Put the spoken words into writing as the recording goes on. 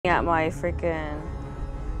At my freaking...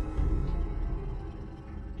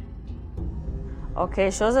 Okay,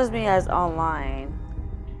 shows us me as online.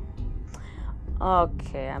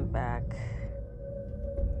 Okay, I'm back.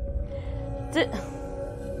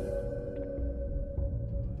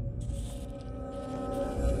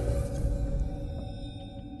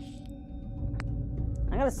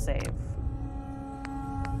 I gotta save.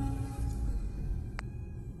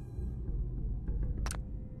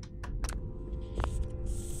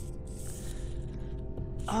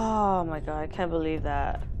 Oh my god, I can't believe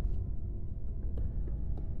that.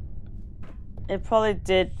 It probably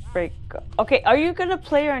did break. Okay, are you gonna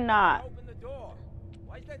play or not? Open the door.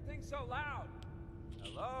 Why is that thing so loud?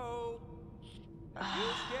 Hello? You,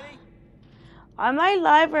 Skinny? Am I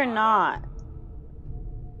live or not?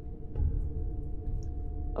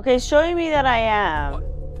 Okay, it's showing me that I am. What?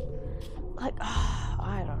 Like,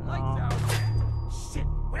 I don't Lights know. out. Shit,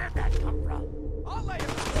 where'd that come from? I'll lay it.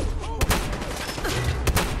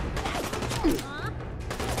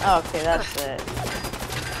 Okay, that's it.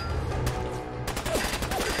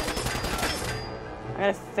 I'm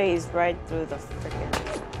gonna phase right through the freaking.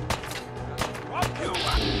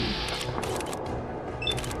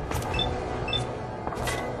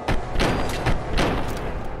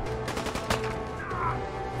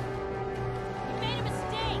 You made a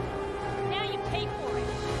mistake. Now you pay for it.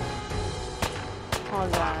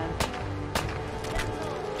 Hold on.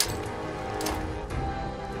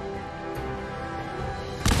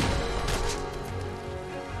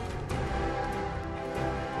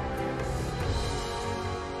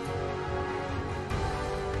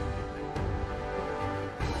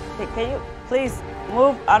 Okay, can you please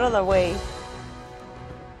move out of the way?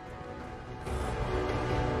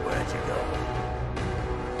 Where'd you go?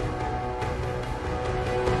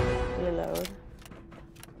 Reload.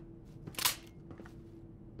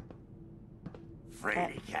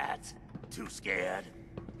 Fraidy cats. Too scared?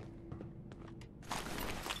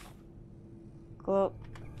 Glow.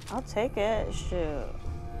 I'll take it. Shoot.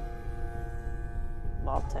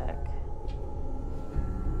 Vault-Tec.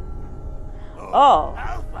 Oh.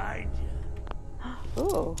 I'll find you.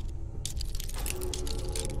 Ooh.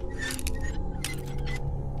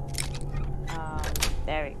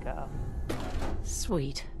 There we go.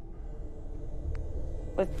 Sweet.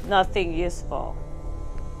 With nothing useful.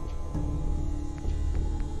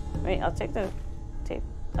 Wait, I'll take the tape.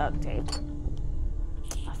 Tape.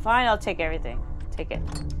 Fine, I'll take everything. Take it.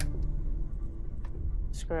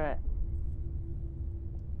 Screw it.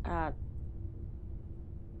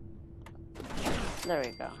 There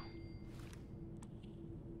we go.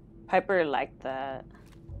 Piper liked that.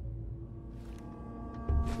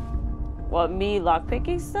 What, me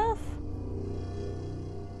lockpicking stuff?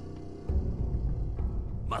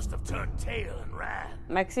 Must have turned tail and ran.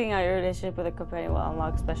 Maxing out your relationship with a companion will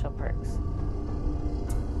unlock special perks.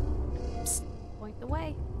 Psst. Point the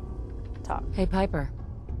way. Talk. Hey, Piper.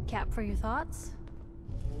 Cap for your thoughts?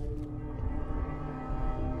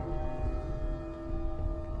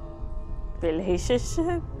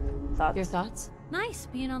 Relationship? Thoughts? Your thoughts? Nice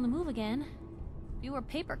being on the move again. Fewer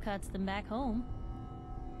paper cuts than back home.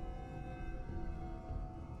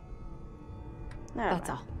 Never That's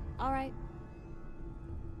mind. all. All right.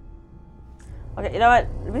 Okay, you know what?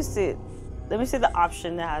 Let me see. Let me see the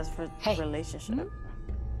option it has for Hey. relationship.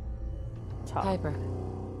 Talk. Piper,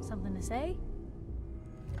 Something to say?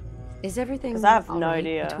 is everything 'Cause I have all no right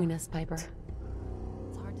idea. between us, Piper?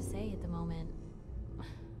 It's hard to say at the moment.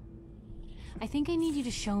 I think I need you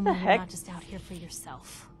to show me The you're heck? not just out here for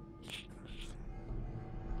yourself.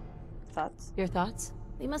 Thoughts? Your thoughts?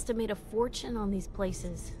 They must have made a fortune on these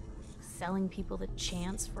places, selling people the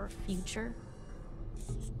chance for a future.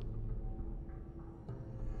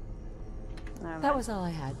 That was all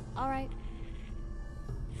I had. All right.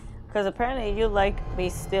 Because apparently you like me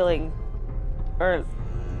stealing, or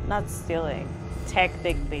not stealing,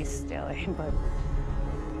 technically stealing, but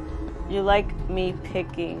you like me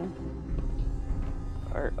picking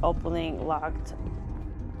or opening locked.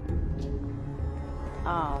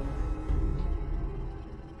 I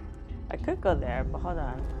could go there, but hold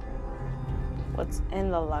on. What's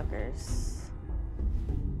in the lockers?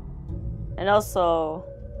 And also,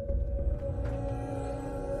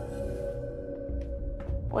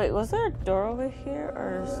 wait, was there a door over here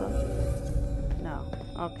or something? No.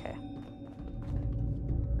 Okay.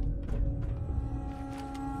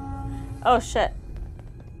 Oh shit.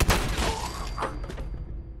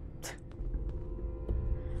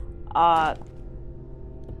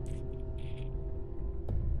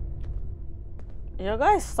 You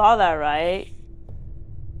guys saw that, right?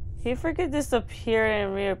 He freaking disappeared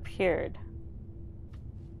and reappeared.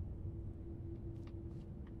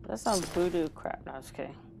 That's some voodoo crap. No, I was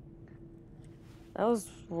kidding. That was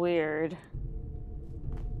weird.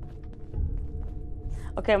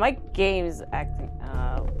 Okay, my game's acting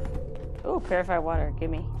up. Ooh, purified water.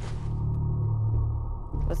 Gimme.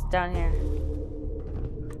 What's down here?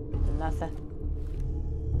 Nothing.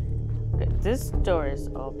 Okay, this door is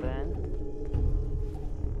open.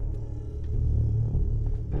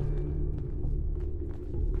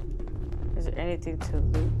 Is there anything to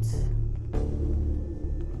loot?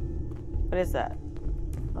 What is that?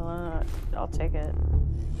 Oh, I'll take it.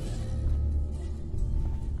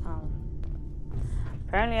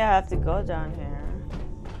 Apparently I have to go down here.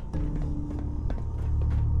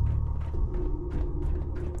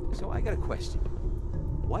 So I got a question.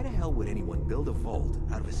 Why the hell would anyone build a vault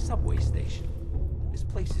out of a subway station? This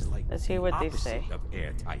place is like Let's hear what they opposite say. of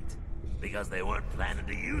airtight. Because they weren't planning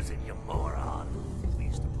to use it, you moron. We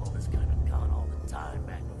used to pull this kind of gun all the time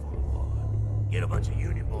back before the war. Get a bunch of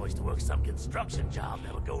union boys to work some construction job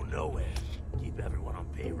that would go nowhere. Keep everyone on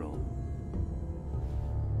payroll.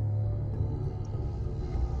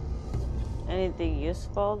 Anything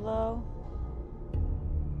useful though?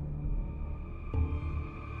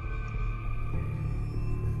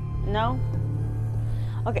 No?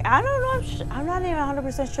 Okay, I don't know. I'm not even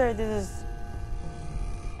 100% sure if this is...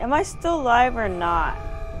 Am I still live or not?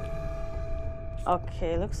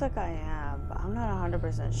 Okay, looks like I am, but I'm not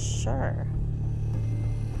 100% sure.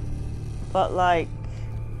 But like...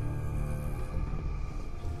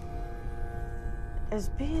 It's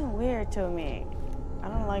being weird to me. I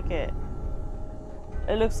don't like it.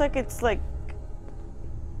 It looks like it's like...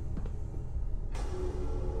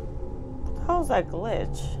 What the hell's that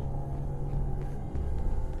glitch?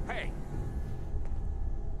 Hey,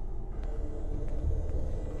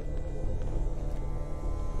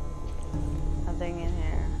 Nothing in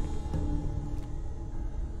here.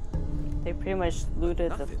 They pretty much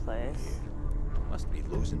looted the Nothing. place. must be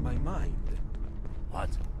losing my mind. What?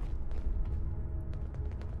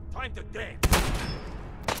 Time to dance.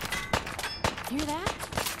 Hear that?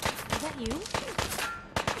 Is that you?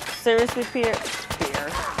 Seriously, Peter?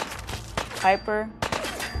 Piper?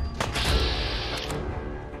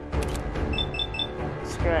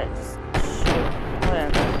 Screw it. Just shoot.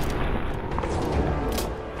 Whatever.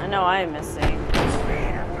 I know I'm missing.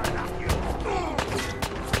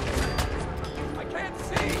 I can't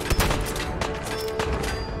see.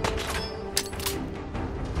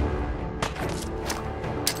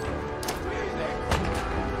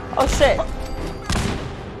 Oh shit!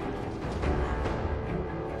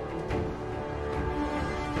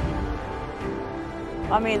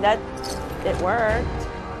 I mean, it worked.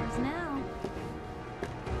 Ours now.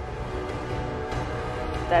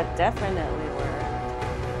 That definitely worked.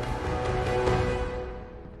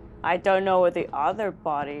 I don't know where the other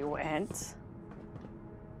body went.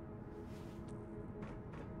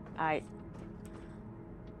 I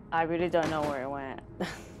really don't know where it went.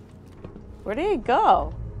 Where did it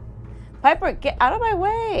go? Piper, get out of my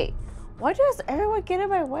way! Why does everyone get in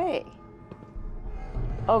my way?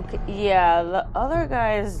 Okay, yeah, the other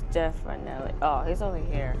guy is definitely... Oh, he's over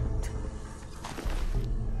here.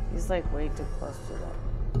 He's like way too close to that.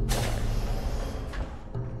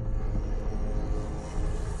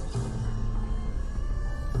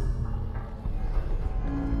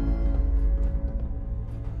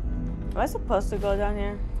 Am I supposed to go down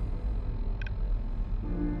here?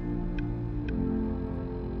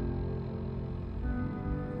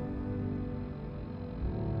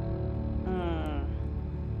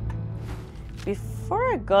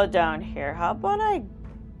 Before I go down here, how about I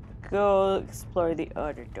go explore the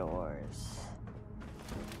other doors?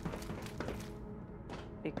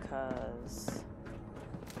 Because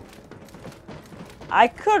I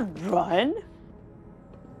could run.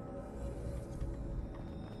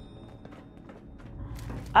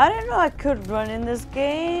 I didn't know I could run in this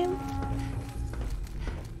game.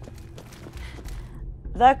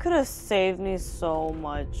 That could have saved me so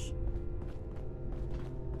much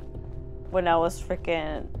when I was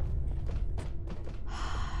freaking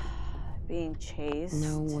being chased.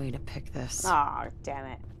 No way to pick this. Aw, damn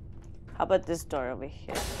it. How about this door over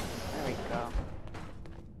here? There we go.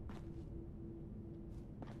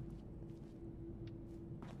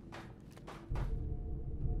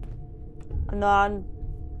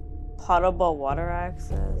 Non-potable water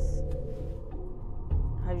access.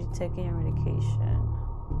 Have you taken your medication?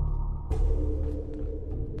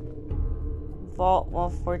 Vault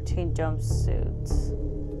 114 jumpsuits.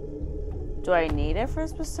 Do I need it for a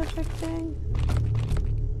specific thing?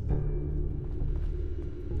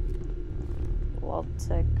 We'll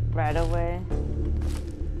take right away.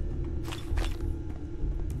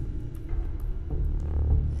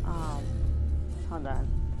 Hold on.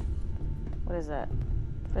 What is that?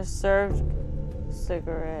 Preserved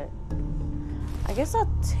cigarette. I guess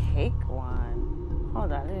I'll take one.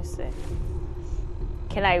 Hold on, let me see.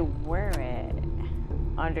 Can I wear it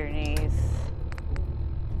underneath?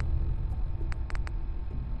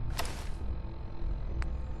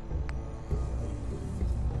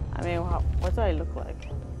 I mean, what do I look like?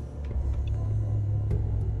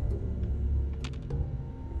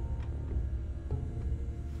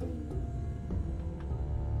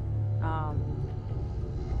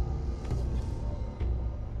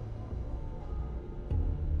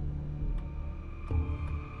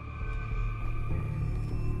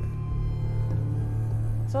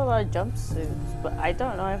 It's a lot of jumpsuits, but I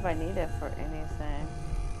don't know if I need it for anything.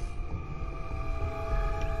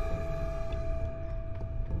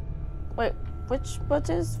 Wait, which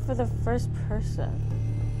button is for the first person?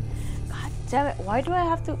 God damn it, why do I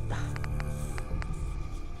have to...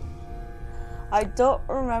 I don't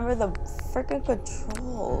remember the freaking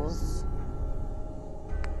controls.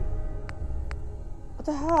 What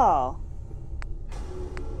the hell?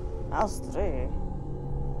 Mouse 3.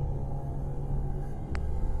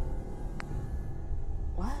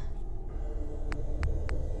 What?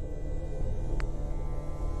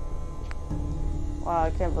 Wow, I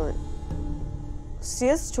can't believe...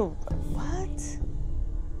 CS2... What?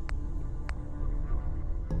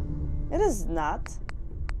 It is not.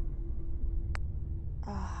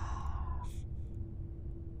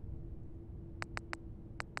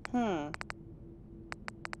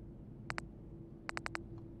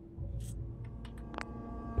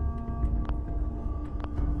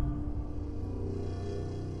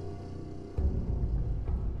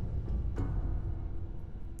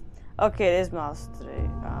 Okay, it is mouse 3.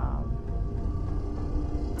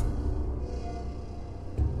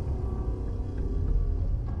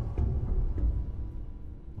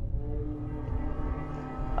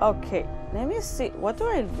 Okay, let me see. What do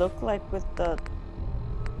I look like with the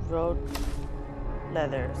road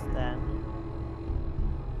leathers then?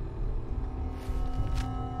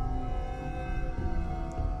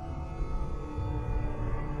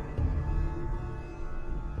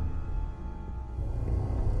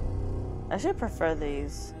 I should prefer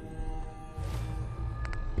these.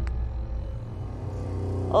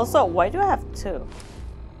 Also, why do I have 2?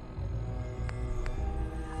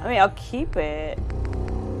 I mean, I'll keep it.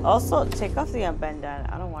 Also, take off the bandana.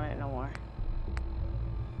 I don't want it no more.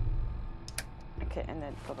 Okay, and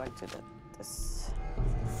then go back to this.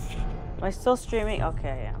 Am I still streaming? Okay,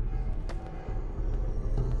 I am.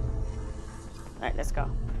 Alright, let's go.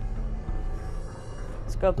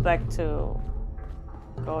 Let's go back to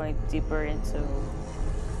going deeper into...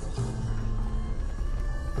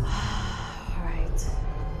 Alright.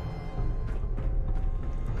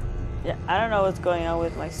 Yeah, I don't know what's going on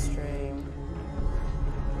with my stream.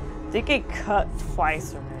 I think it cut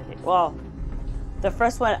twice already. Well, the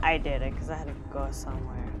first one I did it because I had to go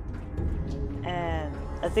somewhere. And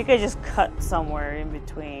I think I just cut somewhere in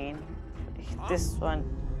between this one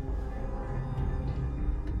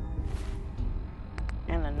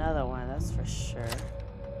and another one, that's for sure.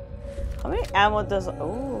 How many ammo does...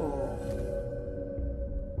 Oh.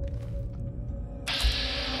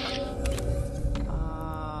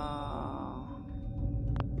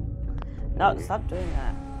 No, stop doing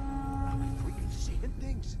that.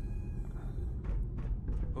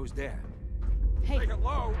 Who's there? Hey. Take it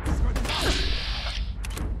low. Just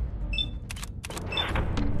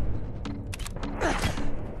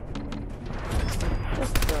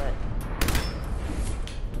do it.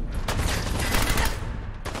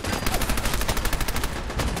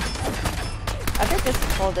 I could just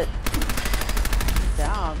hold it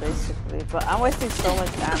down, basically, but I'm wasting so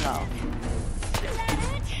much ammo.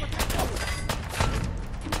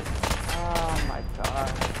 Oh my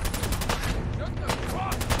god.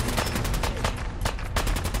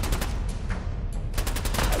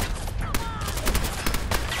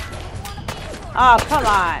 Oh, come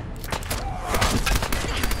on.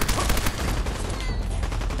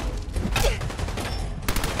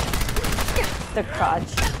 The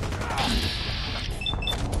crotch.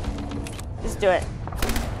 Just do it.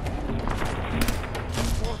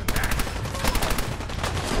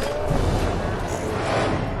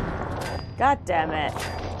 God damn it.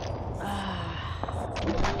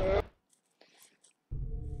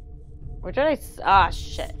 Where did I... Ah,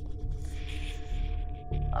 shit.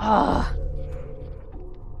 Ah.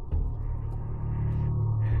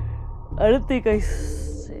 I don't think I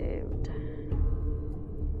saved.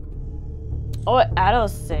 Oh, Addo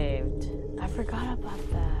saved. I forgot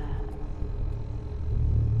about that.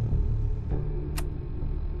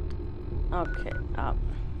 Okay,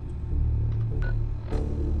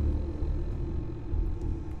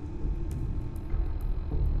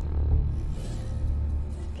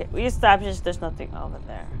 we established there's nothing over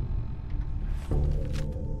there.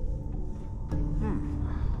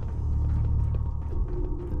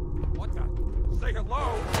 What the? Say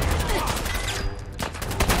hello!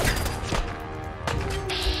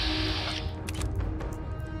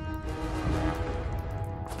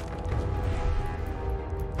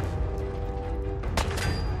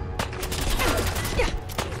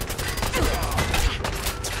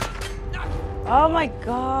 Oh my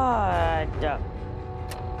god.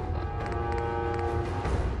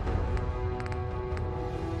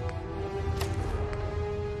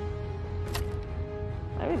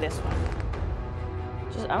 Maybe this one.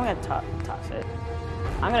 I'm gonna toss it.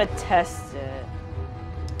 I'm gonna test it.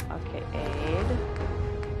 Okay, aid.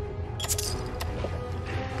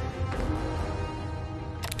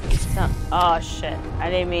 No, oh shit. I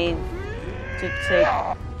didn't mean to take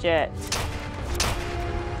jet.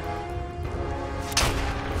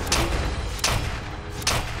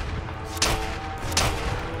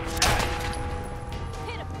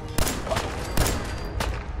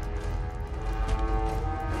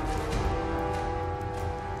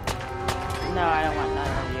 No, I don't want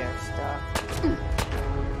none of your stuff.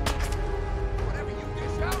 Whatever you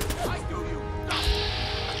dish out, I do you.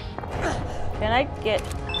 Can I get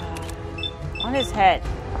on his head?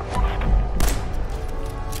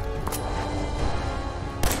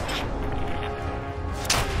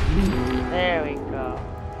 There we go.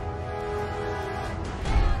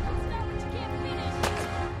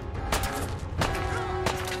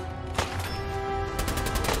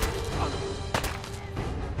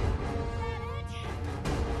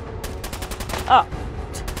 Oh.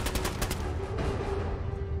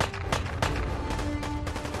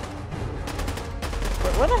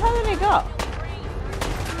 Where the hell did he go?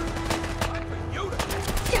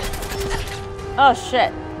 Oh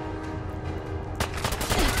shit.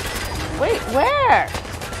 Wait, where?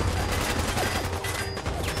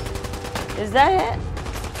 Is that it?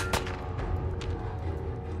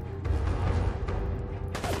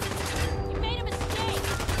 You made a mistake.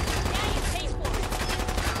 Now you pay for it.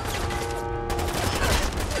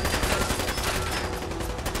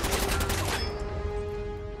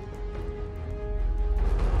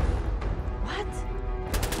 What?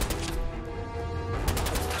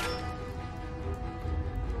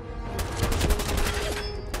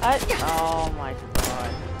 Oh my god.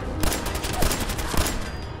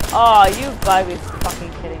 Oh, you gotta be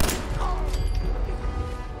fucking kidding me.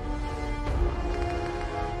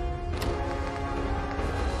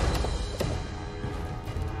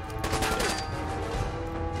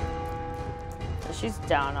 She's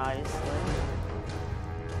down, obviously.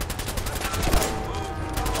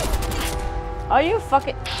 Are you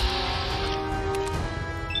fucking...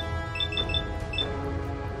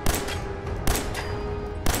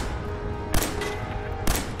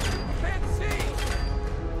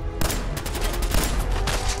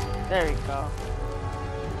 There we go.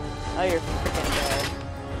 Oh, you're freaking dead.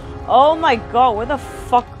 Oh my god, where the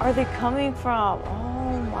fuck are they coming from?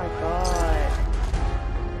 Oh my god.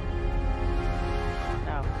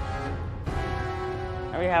 No.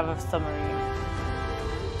 I already have a submarine.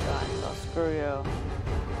 God, so screw you.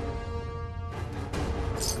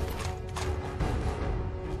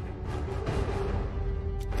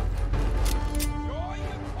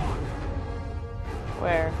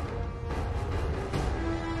 Where?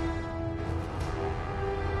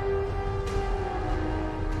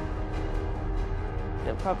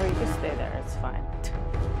 Probably you can stay there, it's fine.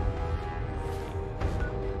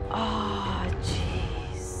 Ah, oh,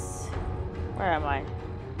 jeez. Where am I?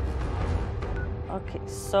 Okay,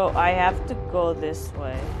 so I have to go this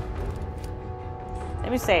way.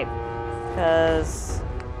 Let me save. Because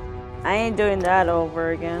I ain't doing that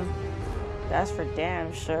over again. That's for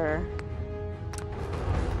damn sure.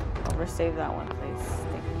 Oversave that one, please.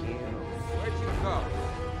 Thank you. Where'd you go?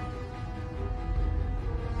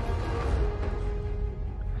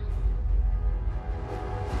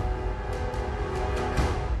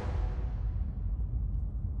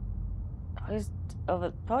 He's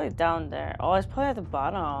over, probably down there. Oh, it's probably at the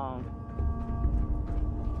bottom.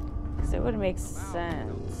 Because it would make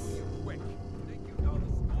sense.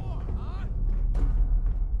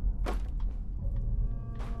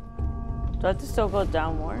 Do I have to still go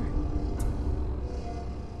down more?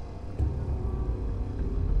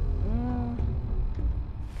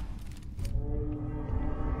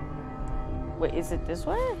 Wait, is it this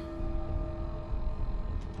way?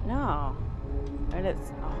 No. And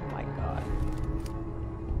it's, oh my god.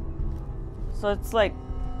 So it's like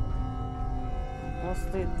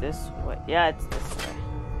mostly this way. Yeah, it's this way.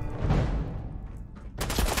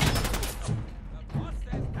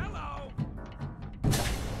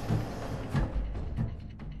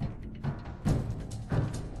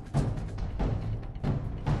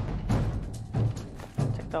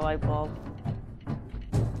 the light bulb.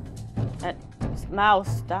 And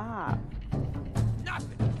mouse, stop.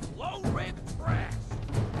 Nothing. Low rent trash.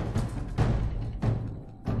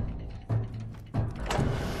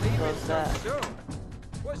 Leaving Close so that. soon.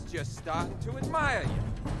 Was just starting to admire you.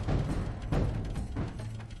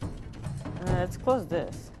 Let's close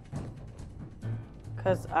this.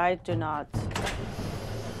 Because I do not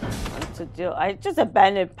want to deal. I just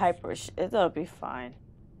abandoned Piper. It'll be fine.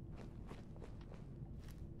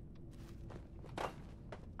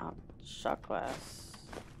 Shot glass.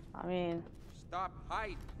 I mean, Stop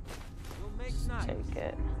hiding. You'll make nice. take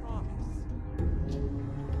it. Promise.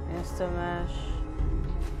 Insta mesh.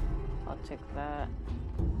 I'll take that.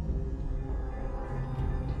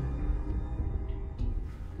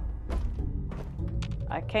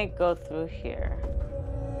 I can't go through here.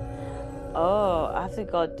 Oh, I have to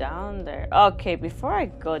go down there. Okay, before I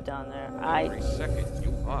go down there, Every second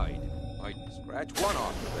you hide, I'd scratch one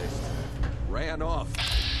off the list. Ran off.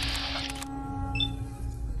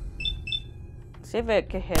 see if I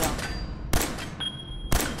can hit him.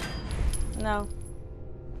 No.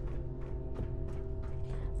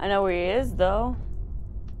 I know where he is, though.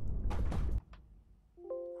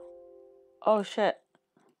 Oh, shit.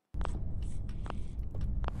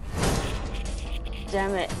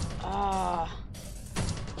 Damn it. Ah.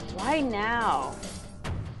 Why now?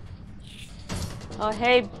 Oh,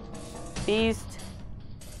 hey, beast.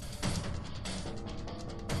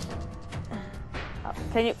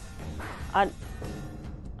 Can you...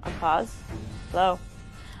 Unpause? Hello?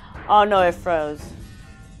 Oh, no, it froze.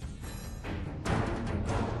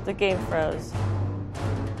 The game froze.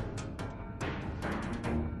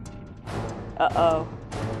 Uh-oh.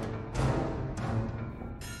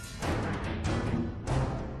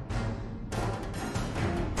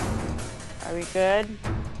 Are we good?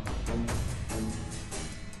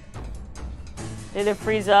 Did it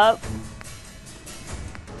freeze up?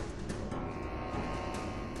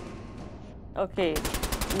 Okay,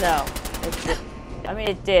 no. It did. I mean,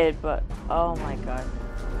 it did, but oh my god.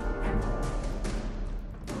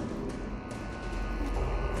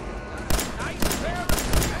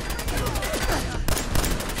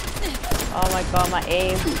 Oh my god, my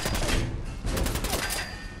aim.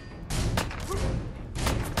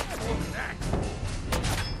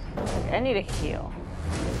 I need a heal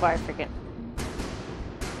before I freaking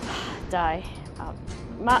die.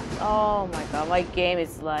 Oh my god, my game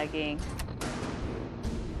is lagging.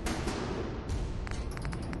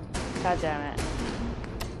 God damn it.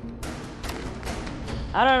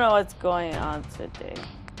 I don't know what's going on today.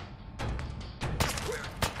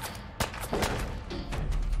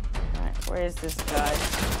 Alright, where is this guy?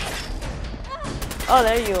 Oh,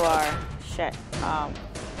 there you are. Shit.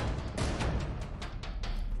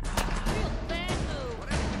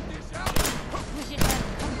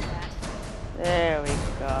 There we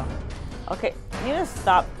go. Okay, I need to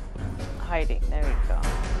stop hiding. There we go.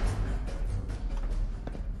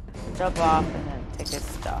 Jump off and then take his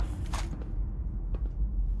stuff.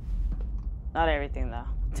 Not everything though.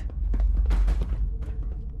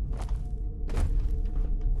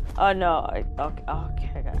 Oh no.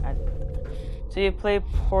 Okay, I got it. So you play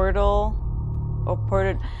Portal or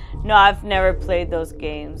Portal? No, I've never played those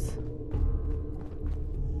games.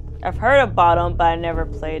 I've heard about them, but I never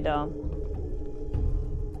played them.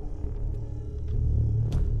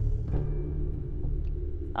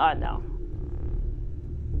 Oh no.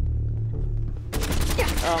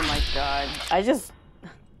 Oh my god. I just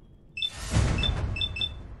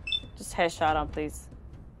headshot him, please.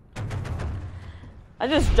 I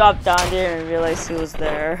just dropped down there and realized he was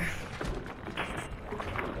there.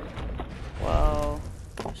 Whoa.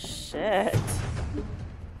 Shit.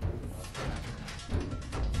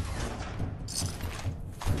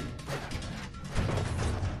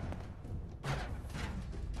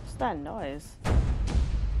 What's that noise?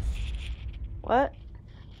 What?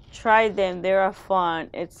 Try them, they are fun.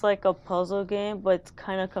 It's like a puzzle game, but it's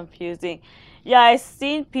kind of confusing. Yeah, I've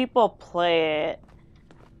seen people play it.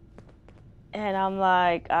 And I'm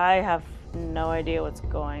like, I have no idea what's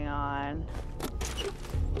going on.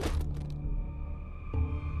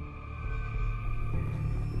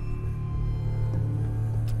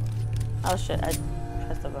 Oh shit, I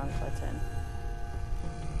pressed the wrong button.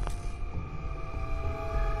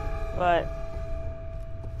 But,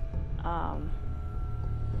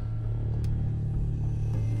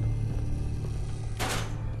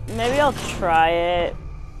 maybe I'll try it,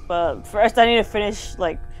 but first I need to finish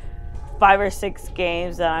like 5 or 6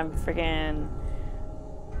 games that I'm freaking...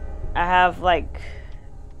 I have like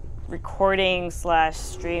recording /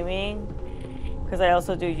 streaming because I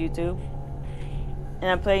also do YouTube,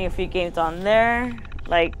 and I'm playing a few games on there,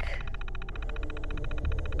 like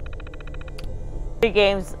 3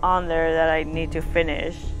 games on there that I need to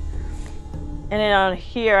finish. And then on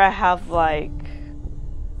here I have like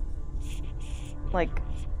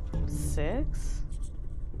 6,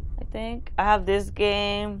 I think. I have this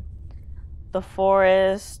game, The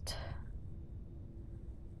Forest.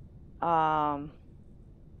 Damn,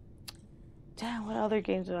 what other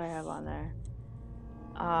games do I have on there?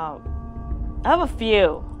 I have a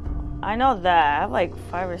few. I know that. I have like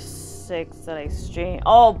 5 or 6 that I stream.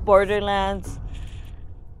 Oh, Borderlands.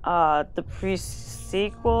 The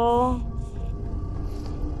pre-sequel.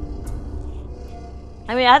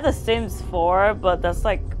 I mean, I had The Sims 4, but that's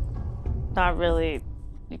like not really.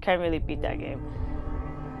 You can't really beat that game.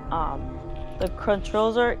 The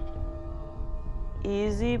controls are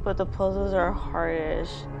easy, but the puzzles are hardish.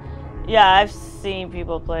 Yeah, I've seen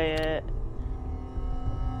people play it,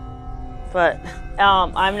 but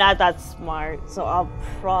I'm not that smart, so I'll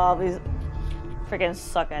probably freaking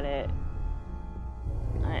suck at it.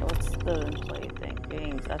 Alright, what's the play thing?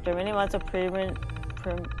 Games. After many months of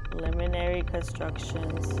preliminary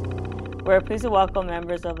constructions, we're pleased to welcome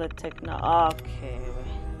members of the Okay.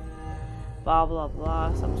 Blah blah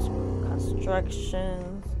blah. Some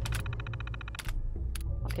constructions.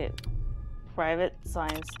 Okay. Private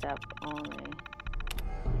science step only.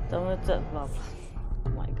 Done with the blah, blah. Oh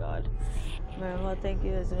my god. Very well, thank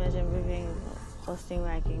you. As mentioned, moving hosting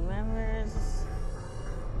ranking members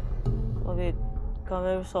will be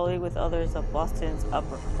covered solely with others of Boston's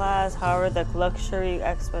upper class. However, the luxury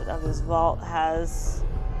aspect of this vault has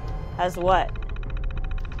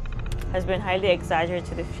been highly exaggerated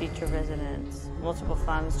to the future residents. Multiple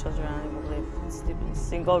families, children, and will sleep in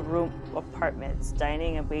single-room apartments.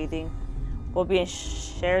 Dining and bathing will be in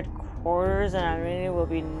shared quarters, and amenity will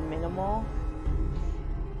be minimal.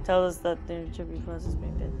 Tells us that the interview process may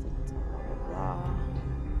be blah, blah, blah.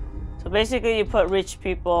 So basically, you put rich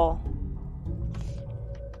people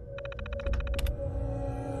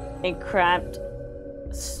in cramped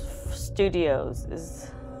studios,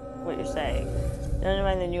 is what you're saying. Don't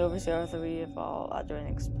mind the new overseer authority if all after an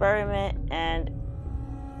experiment, and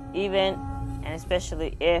even and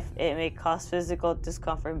especially if it may cause physical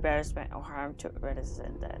discomfort, embarrassment, or harm to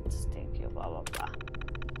residents. Thank you, blah blah blah.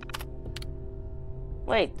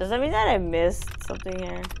 Wait, does that mean that I missed something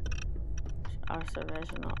here?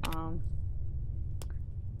 Observational.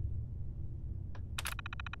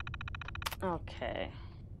 Okay.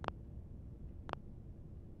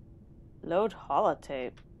 Load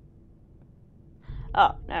holotape.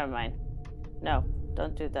 Oh, never mind. No,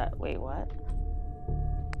 don't do that. Wait, what?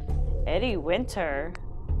 Eddie Winter.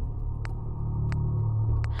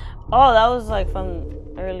 Oh, that was like from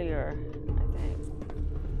earlier, I think.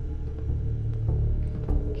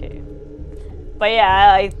 Okay. But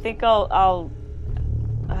yeah, I think I'll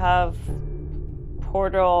have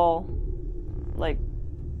Portal like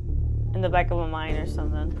in the back of my mind or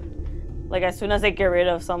something. Like as soon as I get rid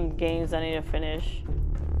of some games I need to finish.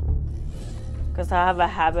 Because I have a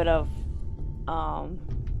habit of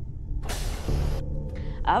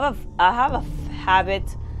I have a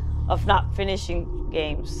habit of not finishing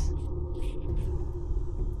games.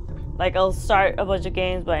 Like I'll start a bunch of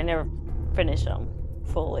games but I never finish them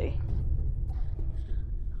fully.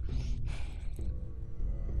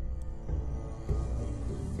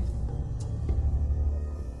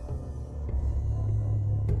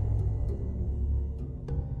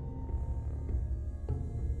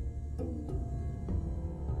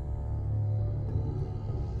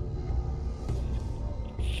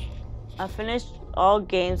 I finished all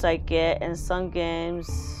games I get, and some games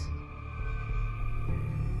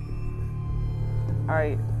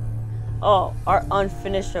are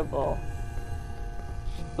unfinishable.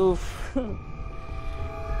 Oof.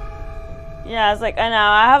 Yeah, it's like I know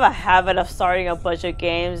I have a habit of starting a bunch of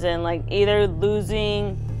games and like either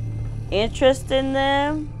losing interest in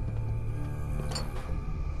them.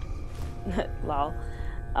 Lol.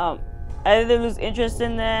 I either lose interest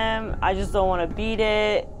in them, I just don't want to beat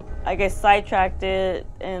it. I get sidetracked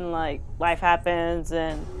and like life happens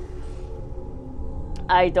and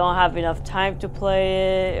I don't have enough time to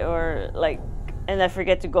play it, or like, and I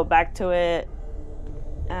forget to go back to it,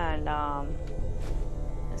 and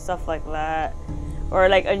stuff like that. Or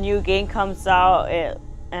like a new game comes out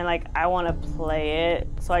and like I want to play it,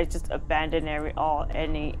 so I just abandon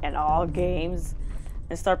any and all games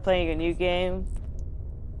and start playing a new game.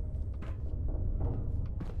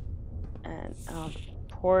 And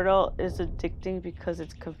Portal is addicting because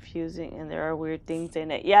it's confusing and there are weird things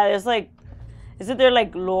in it. Yeah, there's like, isn't there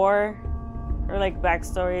like lore or like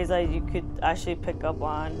backstories that you could actually pick up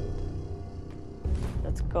on?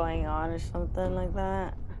 what's going on or something like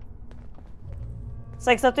that. It's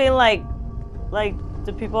like something like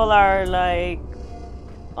the people are like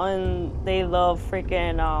they love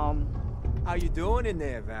freaking How you doing in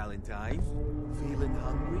there, Valentine? Feeling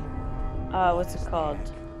hungry? what's it called?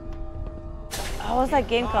 Oh, what's that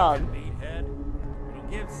game called? Meathead. It'll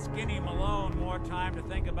give Skinny Malone more time to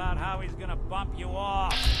think about how he's gonna bump you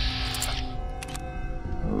off.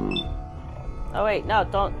 Oh wait, no,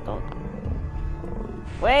 don't.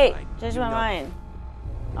 Wait, Right, change you my know. mind.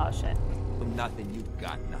 Oh shit. From nothing, you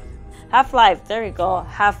got nothing. Half-Life, there you go.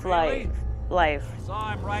 Half-Life. Really? Life. I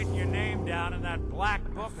saw him writing your name down in that black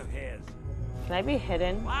book of his. Can I be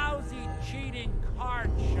hidden? Lousy, cheating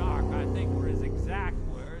card shark, I think were his exact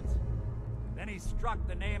words. Then he struck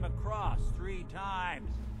the name across 3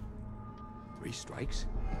 times. 3 strikes?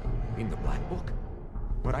 In the black book?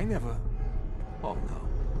 But I never... Oh no.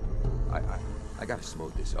 I gotta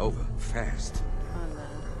smooth this over fast. Oh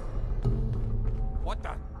no. What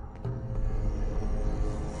the?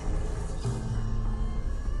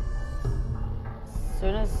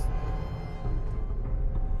 Soon as...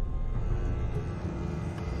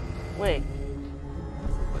 Wait.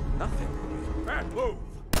 But nothing. Bad move.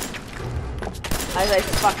 I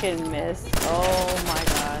fucking missed. Oh my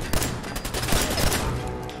god.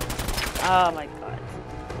 Oh my god.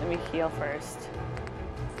 Let me heal first.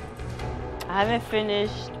 I haven't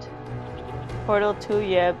finished Portal 2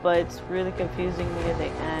 yet, but it's really confusing me at the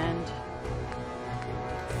end.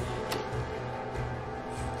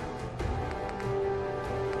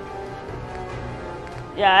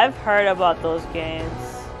 Yeah, I've heard about those games.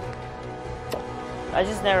 I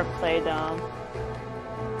just never played them.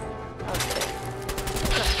 Okay.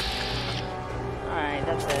 Alright,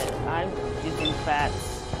 that's it. I'm using fats.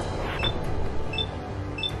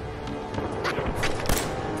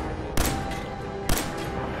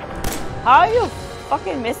 How are you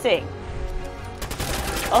fucking missing?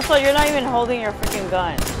 Also, you're not even holding your freaking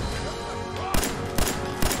gun.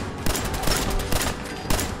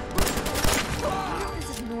 This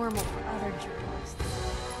is normal for other journalists.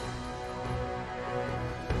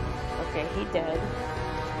 Okay, he dead.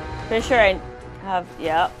 Pretty sure I have,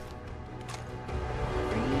 yep.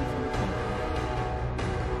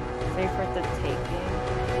 Free for the taking.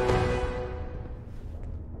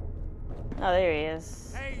 Oh, there he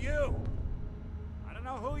is. Hey, you! I don't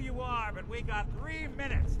know who you are, but we got 3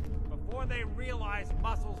 minutes before they realize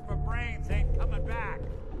muscles for brains ain't coming back.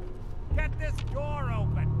 Get this door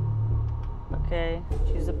open! Okay,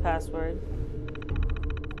 choose a password.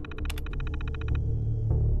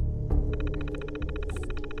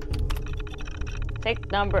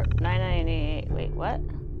 Take number 998. Wait, what?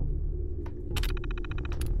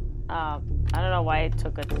 I don't know why it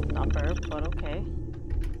took a number, but okay.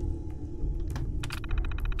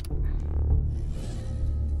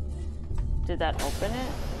 Did that open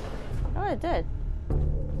it? Oh, it did.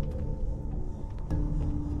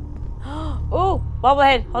 Ooh,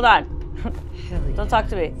 bobblehead, hold on. Hell yeah. Don't talk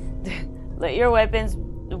to me. Let your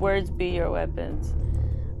words be your weapons.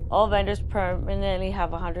 All vendors permanently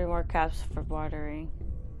have 100 more caps for bartering.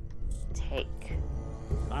 Take.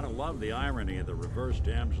 Gotta love the irony of the reverse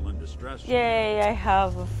damsel in distress. Yay, I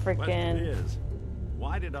have a Question freaking... is,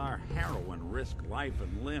 why did our heroine risk life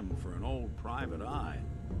and limb for an old private eye?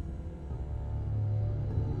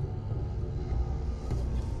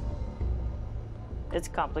 It's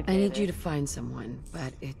complicated. I need you to find someone,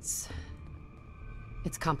 but it's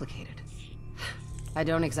complicated. I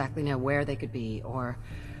don't exactly know where they could be or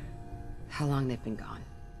how long they've been gone.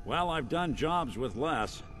 Well, I've done jobs with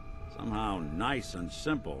less. Somehow nice and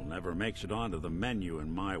simple never makes it onto the menu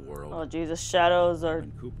in my world. Oh Jesus, shadows are...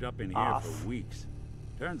 Been cooped up in here off. for weeks.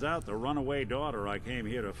 Turns out the runaway daughter I came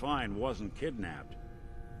here to find wasn't kidnapped.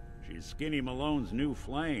 She's Skinny Malone's new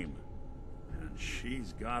flame. And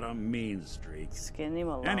she's got a mean streak. Skinny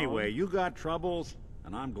Malone. Anyway, you got troubles,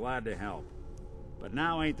 and I'm glad to help. But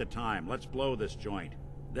now ain't the time. Let's blow this joint.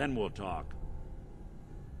 Then we'll talk.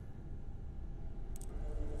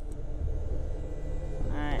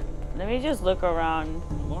 Alright, let me just look around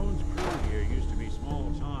Malone's crew here used to be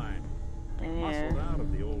small time. in Muscled here. out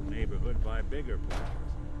of the old neighborhood by bigger players.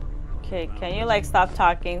 Okay, can you like stop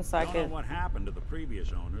talking so I Don't know could... what happened to the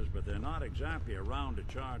previous owners, but they're not exactly around to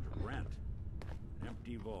charge rent.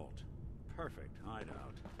 Empty vault. Perfect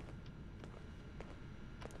hideout.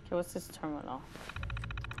 Okay, what's this terminal?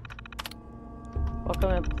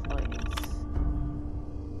 Welcome employees.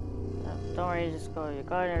 Don't worry, just go to your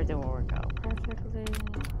garden, everything will work out perfectly.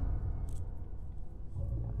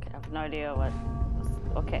 Okay, I have no idea what...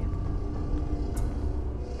 Okay.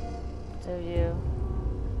 So you...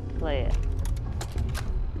 play it.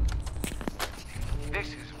 This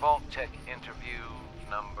is Vault-Tec interview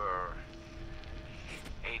number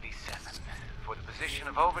 87 for the position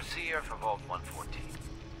of Overseer for Vault 114.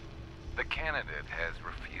 The candidate has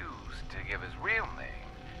refused to give his real name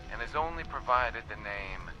and has only provided the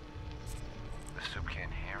name the Soup Can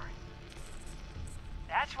Harry.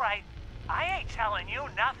 That's right. I ain't telling you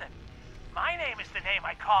nothing. My name is the name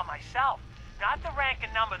I call myself, not the rank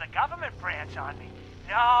and number the government branch on me.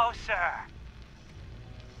 No, sir.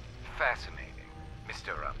 Fascinating.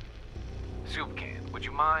 Mr. Soup Can, would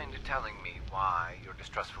you mind telling me why you're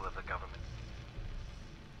distrustful of the government?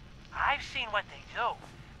 I've seen what they do.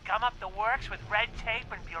 Gum up the works with red tape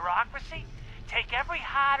and bureaucracy, take every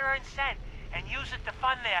hard-earned cent and use it to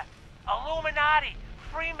fund their Illuminati,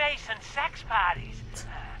 Freemason sex parties.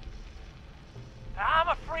 I'm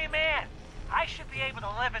a free man. I should be able to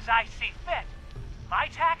live as I see fit. My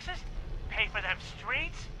taxes pay for them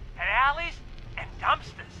streets and alleys and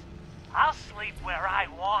dumpsters. I'll sleep where I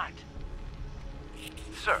want.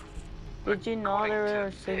 Sir. Did you know there were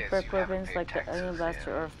according to super this, you haven't weapons paid like the taxes Alien Blaster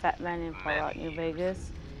in or Fat Man in Fallout many New years.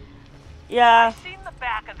 Vegas? Yeah, I've seen the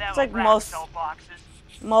back of them It's like Rapso boxes.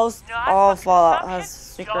 most Not all for Fallout consumption. has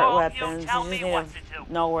secret Don't weapons. you You tell just me need what to to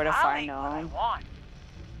do. know where to I'll find eat what I them. want.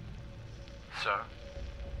 Sir.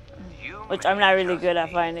 You Which may I'm not really trust good at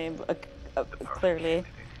me, finding, the perfect clearly. candidate.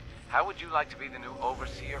 How would you like to be the new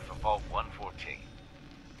overseer for Vault 114?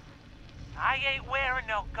 I ain't wearing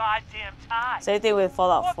no goddamn tie. Same thing with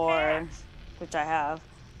Fallout Or 4, pants. which I have.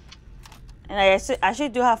 And I actually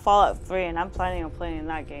do have Fallout 3, and I'm planning on playing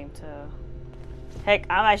that game too. Heck,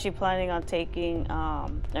 I'm actually planning on taking, or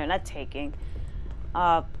not taking,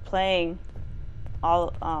 playing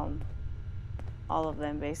all of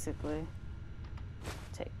them basically.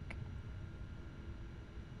 Take.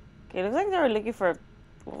 Okay, it looks like they were looking for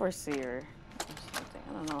overseer or something.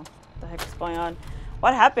 I don't know what the heck is going on.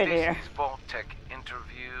 What happened here? This is Vault-Tec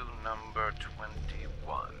interview number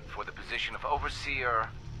 21 for the position of overseer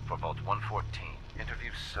for Vault 114.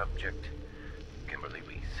 Interview subject, Kimberly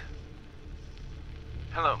Weiss.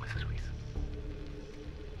 Hello, Mrs. Weiss.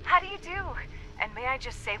 How do you do? And may I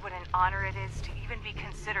just say what an honor it is to even be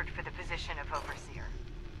considered for the position of overseer.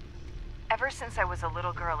 Ever since I was a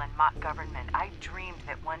little girl in mock government, I dreamed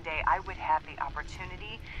that one day I would have the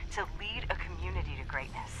opportunity to lead a community to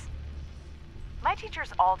greatness. My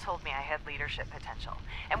teachers all told me I had leadership potential,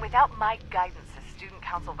 and without my guidance as student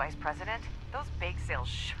council vice president, those bake sales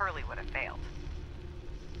surely would have failed.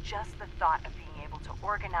 Just the thought of being able to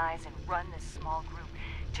organize and run this small group,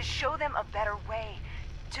 to show them a better way,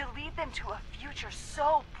 to lead them to a future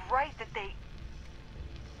so bright that they...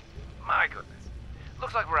 My goodness.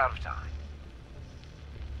 Looks like we're out of time.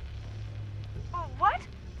 What?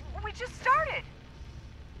 We just started!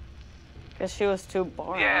 Because she was too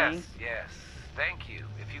boring. Yes, yes. Thank you.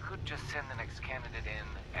 If you could just send the next candidate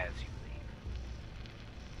in as you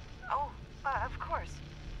leave. Oh, of course.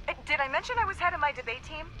 Did I mention I was head of my debate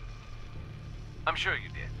team? I'm sure you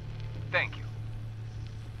did. Thank you.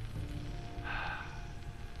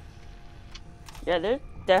 Yeah, they're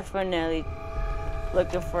definitely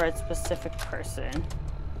looking for a specific person.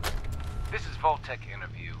 This is Vault-Tec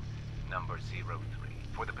interview number 03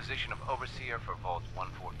 for the position of overseer for Vault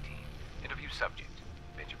 114. Interview subject,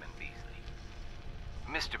 Benjamin Beasley.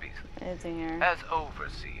 Mr. Beasley, Anything here? as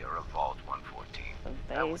overseer of Vault 114,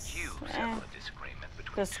 The how would base. you settle a disagreement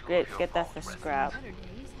between Just two of get your that Vault for residents? scrap.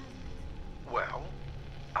 Well,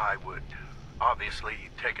 I would obviously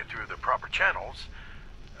take it through the proper channels,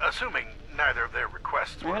 assuming neither of their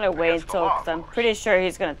requests I'm were gonna wait against the until, law, because of I'm course. pretty sure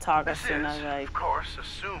he's gonna talk as This soon is, as I of course,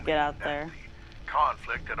 assuming get out that there. the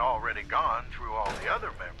conflict had already gone through all the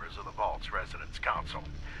other members of the Vault's Residence Council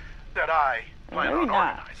that I plan Maybe on not.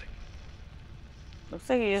 organizing. Looks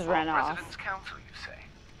like he just ran Vault off. Residence Council, you say?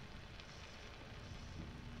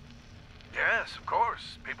 Yes, of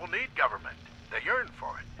course. People need government. They yearn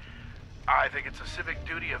for it. I think it's a civic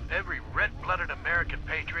duty of every red-blooded American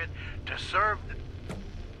patriot to serve the...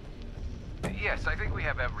 Yes, I think we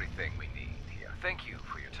have everything we need here. Thank you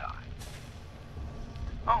for your time.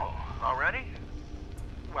 Oh, already?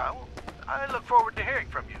 Well, I look forward to hearing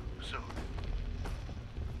from you soon.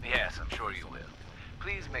 Yes, I'm sure you will.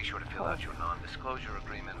 Please make sure to fill out your non-disclosure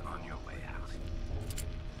agreement on your way out.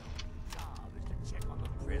 Job is to check on the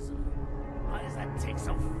prisoner. Why does that take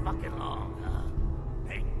so fucking long, huh?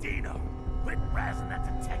 Hey, Dino, quit razzing that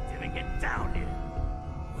detective and get down here.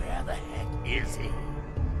 Where the heck is he?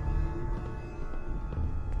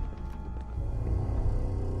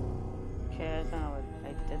 Okay, I don't know what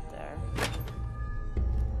I did there.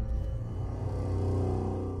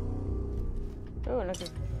 Oh, look at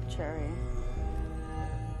Cherry.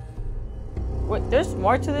 Wait, there's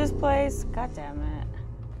more to this place? God damn it.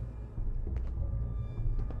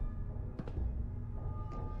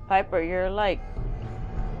 Piper, you're like...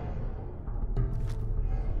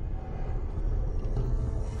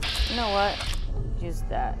 You know what? Use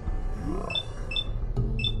that.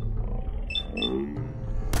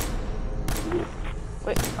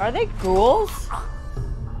 Wait, are they ghouls?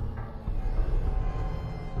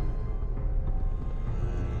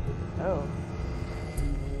 Oh.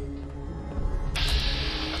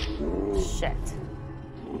 Shit.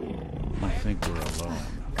 I think we're alone.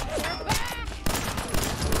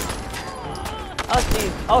 Oh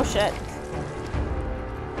jeez. Oh shit.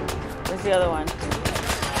 Where's the other one?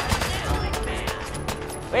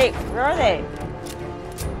 Wait, where are they?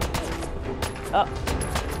 Oh.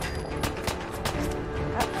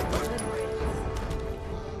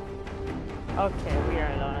 Okay, we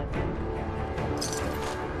are alone, I think.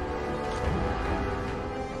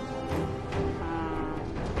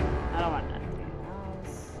 I don't want anything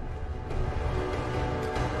else.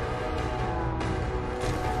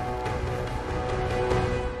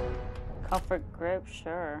 Comfort grip,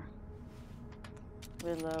 sure.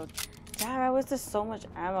 Reload. Damn, I was just so much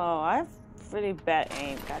ammo. I have really bad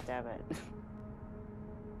aim. God damn it.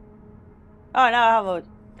 Oh, now I have a...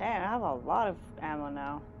 Damn, I have a lot of ammo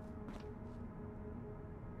now.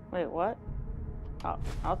 Wait, what? Oh,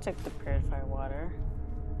 I'll take the purified water.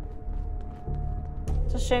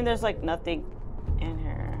 It's a shame there's like nothing in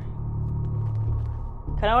here.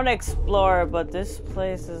 Kinda wanna explore, but this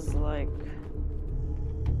place is like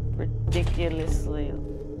ridiculously...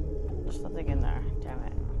 There's nothing in there. Damn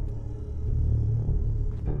it.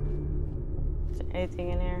 Is there anything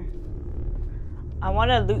in here? I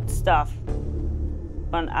wanna loot stuff,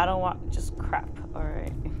 but I don't want just crap.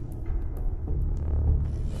 Alright.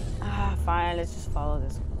 Ah, fine, let's just follow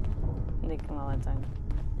this Nick Valentine.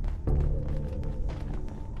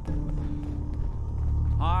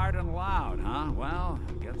 Hard and loud, huh? Well,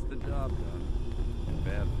 gets the job done.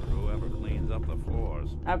 Bad for whoever cleans up the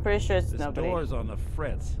floors. I'm pretty sure it's this nobody. This door's on the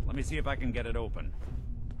fritz. Let me see if I can get it open.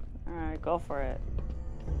 Alright, go for it.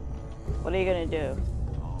 What are you gonna do?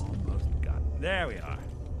 Almost got it. There we are.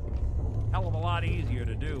 Hell of a lot easier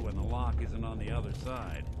to do when the lock isn't on the other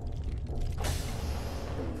side.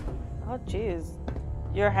 Oh, jeez.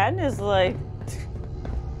 Your hand is like...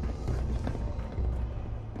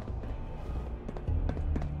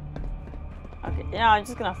 Okay, yeah, I'm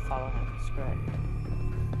just gonna follow him. Screw it.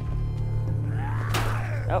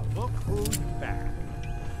 Oh. Look who's back.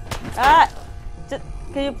 Ah!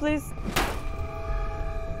 Can you please?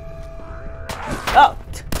 Oh!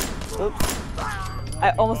 Oops.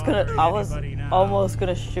 I was almost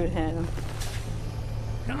gonna shoot him.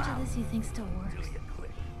 How much of this you think still works?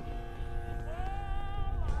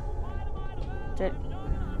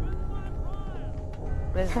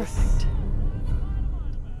 What is this?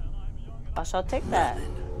 I shall take that.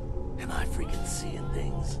 Am I freaking seeing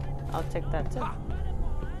things? I'll take that too.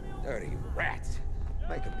 Dirty rats.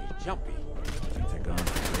 Making me jumpy.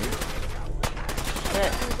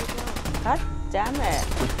 Shit. God damn it.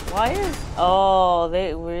 Why is... Oh,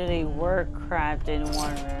 they really were cramped in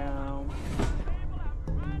one room.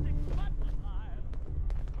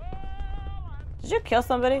 Did you kill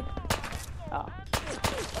somebody? Oh.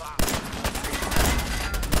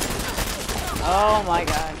 Oh my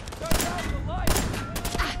god.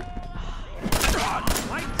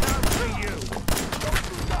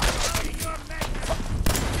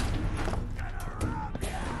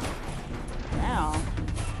 Now.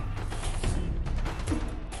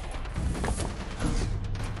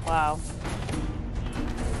 Wow.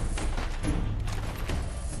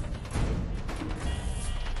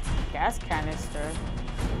 Gas canister.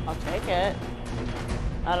 I'll take it.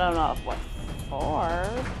 I don't know what for,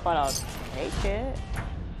 but I'll take it.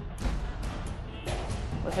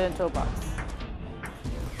 What's in the toolbox?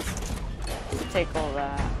 Let's take all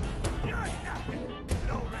that.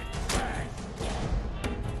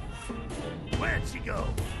 Where'd she go?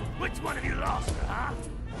 Which one of you lost her, huh?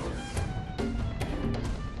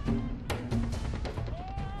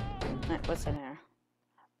 Right, what's in here?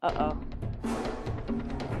 Uh-oh.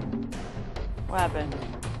 What happened?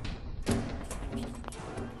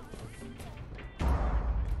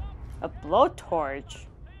 A blowtorch?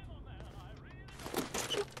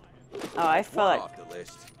 Oh, I feel like... off the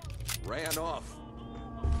list. Ran off.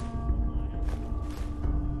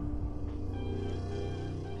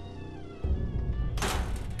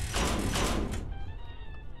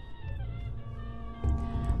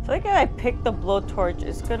 I feel like if I pick the blowtorch,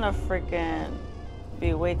 it's gonna freaking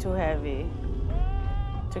be way too heavy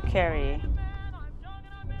to carry.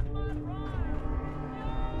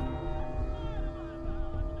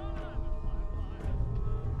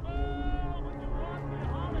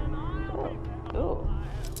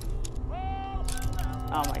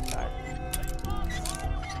 Oh my god.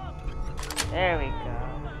 There we go.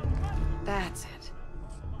 That's it.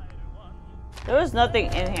 There was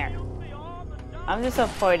nothing in here. I'm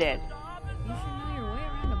disappointed. You should know your way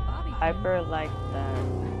around a bobby pin. Piper liked that.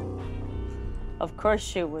 Of course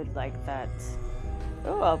she would like that.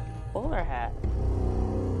 Ooh, a bowler hat.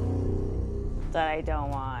 That I don't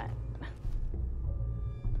want.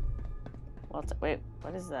 Well, wait,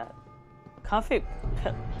 what is that? Comfy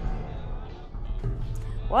pillow.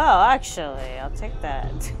 Well, actually, I'll take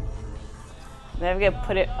that. Maybe we can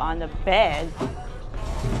put it on the bed.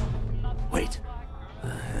 Wait. The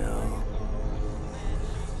hell?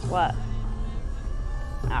 What?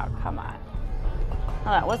 Oh, come on.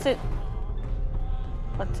 Hold on, what's it?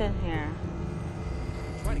 What's in here?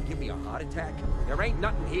 Trying to give me a heart attack? There ain't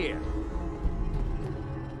nothing here.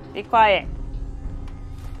 Be quiet.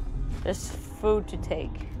 There's food to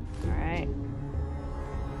take. Alright.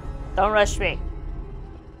 Don't rush me.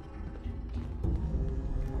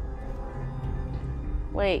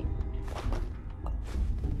 Wait.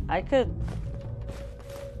 I could...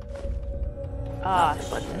 Ah, nothing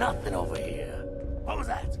but nothing over here. What was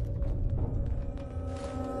that?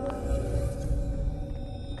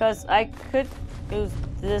 Because I could use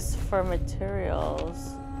this for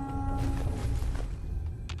materials.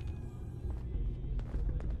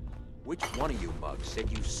 Which one of you mugs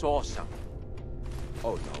said you saw something?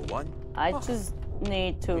 Oh, no one? I just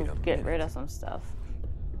need to Wait a get minute. rid of some stuff.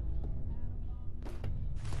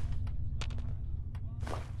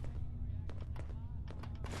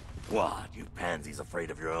 What, you pansies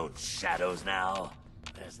afraid of your own shadows now?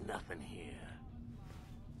 There's nothing here.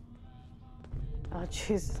 Oh,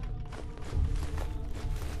 jeez.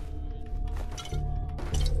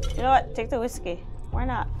 You know what? Take the whiskey. Why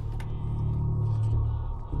not?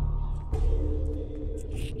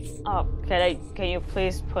 Oh, can you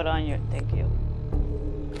please put on your... Thank you.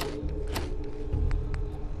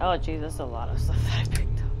 Oh, geez, that's a lot of stuff that I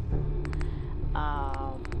picked up.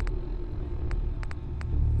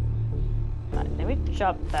 Let me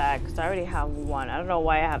drop that, because I already have one. I don't know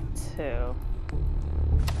why I have two.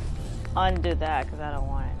 Undo that, because I don't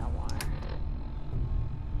want it no more.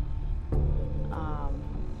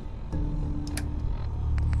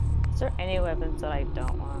 Is there any weapons that I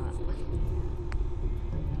don't want?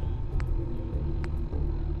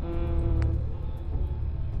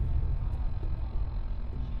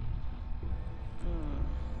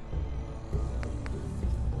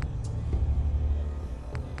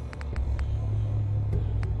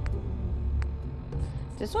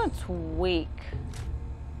 This one's weak.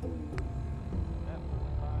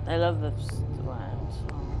 I love this one.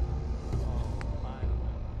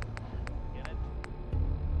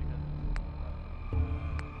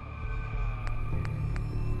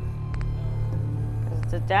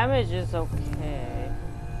 The damage is okay.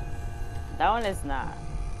 That one is not.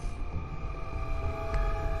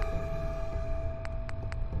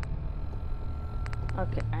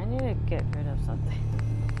 Okay, I need to get rid of something.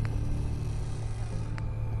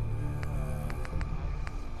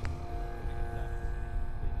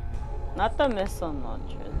 Not the missile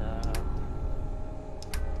launcher, though.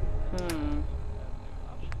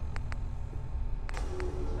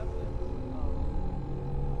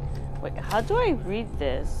 Wait, how do I read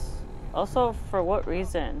this? Also, for what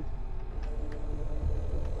reason?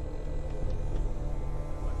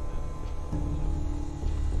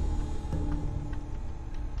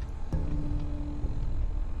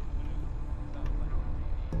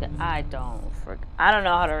 I don't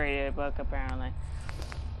know how to read a book, apparently.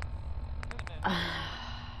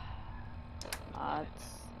 Mods.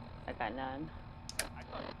 I got none. I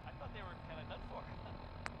thought they were kind of done for.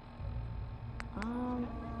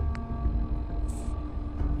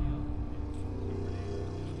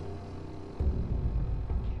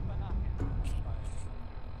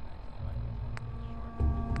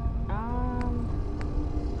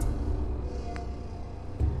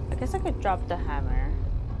 I guess I could drop the hammer.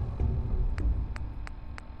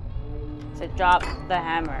 So drop the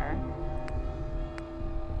hammer.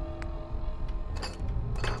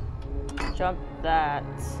 Jump that.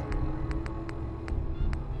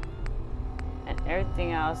 And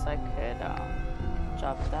everything else I could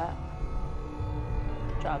drop that.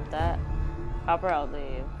 Drop that. Copper I'll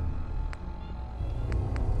leave.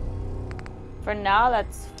 For now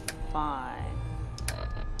that's fine.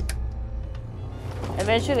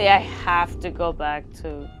 Eventually I have to go back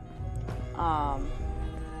to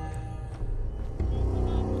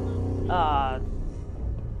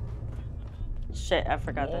shit, I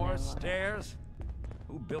forgot the name More of it. stairs?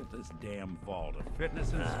 Who built this damn vault? A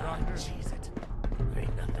fitness instructor? Jeez it. There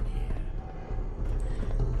ain't nothing here.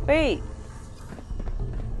 Wait.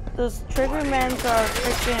 those triggermans are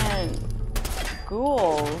freaking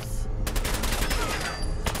ghouls.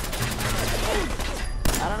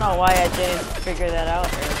 I don't know why I didn't figure that out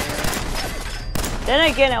earlier.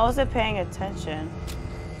 Then again, I wasn't paying attention.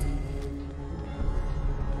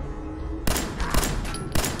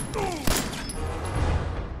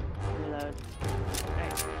 Reload.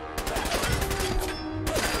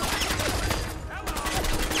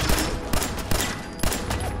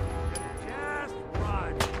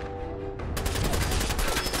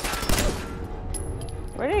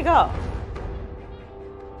 Where did he go?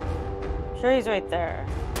 Sure, he's right there.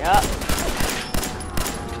 Yup.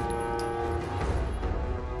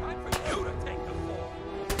 Time for you to take the fall.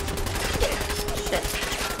 Shit.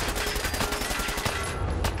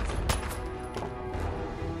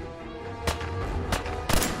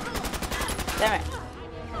 Damn it.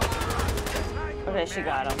 Okay, she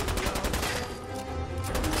got him.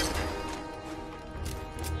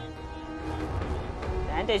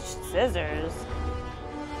 Bandage scissors.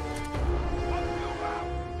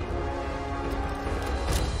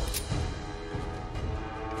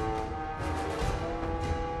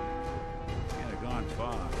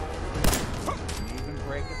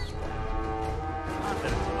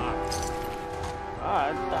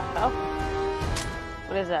 What the hell?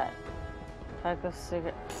 What is that? Pack of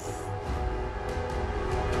cigarettes.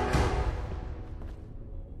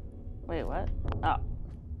 Wait, what? Oh.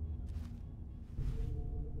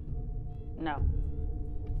 No.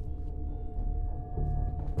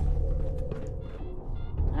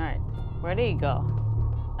 Alright. Where did he go?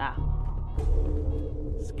 Ah.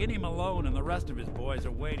 Skinny Malone and the rest of his boys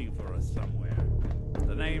are waiting for us somewhere.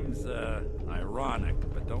 The name's, ironic,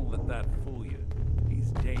 but don't let that fool you.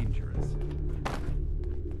 He's dangerous.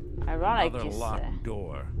 Ironic, Another you locked say.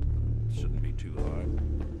 door. Shouldn't be too hard.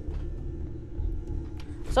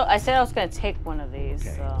 So I said I was gonna take one of these,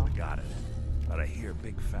 Okay, so. got it. But I hear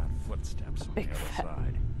big fat footsteps on Big the other fat.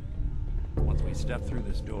 side. Once we step through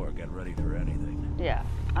this door, get ready for anything. Yeah,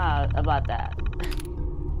 about that.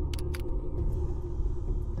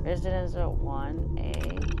 Residence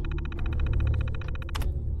 1A.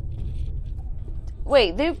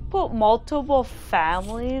 Wait, they put multiple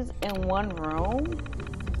families in one room?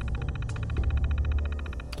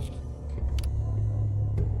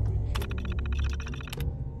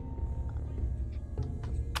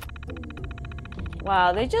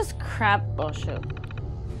 Wow, they just cramped. Oh shoot.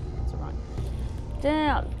 That's wrong.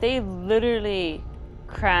 Damn, they literally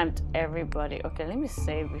cramped everybody. Okay, let me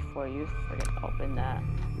save before you freaking open that.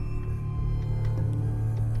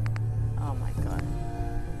 Oh my god.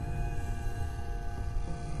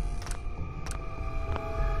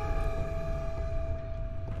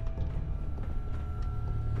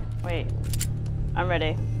 Wait, I'm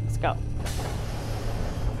ready. Let's go.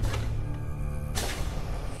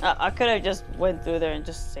 I could have just went through there and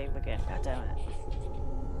just saved again. God damn it.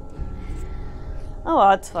 Oh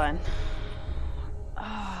well, it's fine.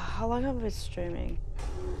 How long have I been streaming?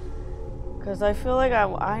 Because I feel like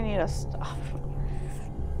I need to stop.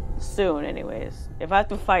 Soon, anyways. If I have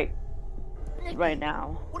to fight right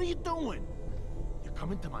now. What are you doing? You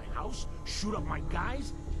come into my house, shoot up my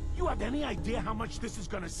guys? You have any idea how much this is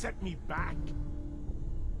gonna set me back?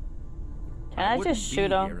 Can I just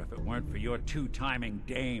shoot him? If it weren't for your two-timing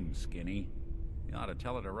dame, Skinny. You ought to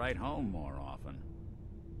tell her to write home more often.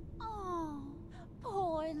 Oh,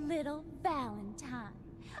 poor little Valentine.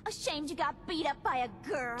 Ashamed you got beat up by a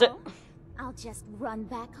girl. I'll just run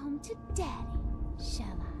back home to Daddy,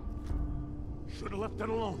 shall I? Should've left it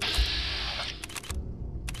alone.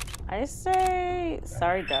 I say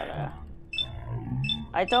sorry, Dada.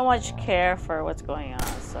 I don't much care for what's going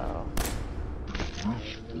on, so.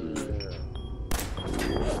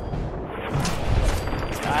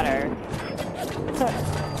 Got her.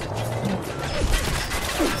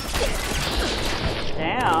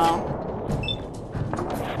 Damn.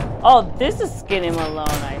 Oh, this is Skinny Malone,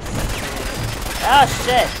 I see. Oh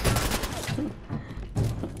shit.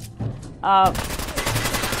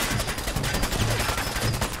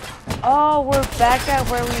 Oh, we're back at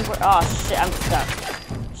where we were. Oh shit, I'm stuck.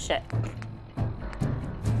 Shit.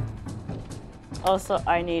 Also,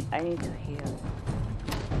 I need to heal.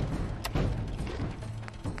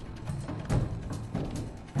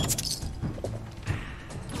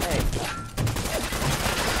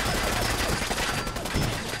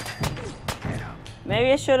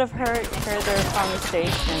 Maybe I should have heard their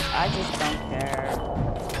conversation. I just don't care.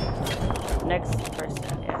 Next person,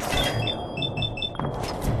 yeah. There you go.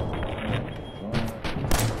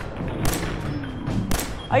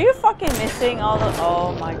 Are you fucking missing all the?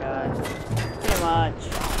 Oh my god. Pretty much.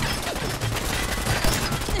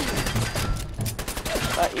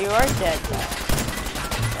 But you are dead though.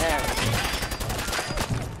 There we go.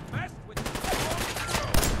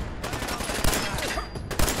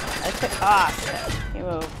 I took off. He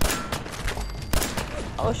moved.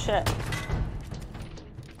 Oh shit.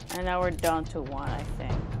 And now we're down to 1, I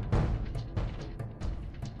think.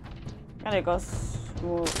 Gotta go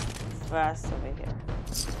smooth fast over here.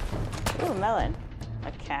 Ooh, melon.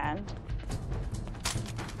 A can.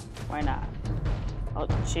 Why not? Oh,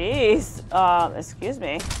 jeez. Excuse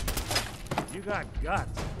me. You got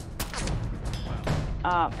guts.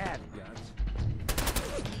 Had guts.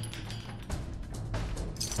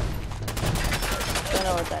 Don't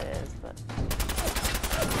know what that is, but.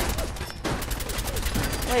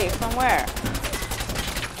 Wait, from where?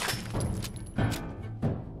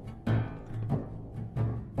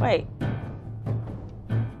 Wait.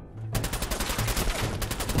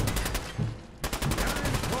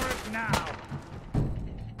 For it now.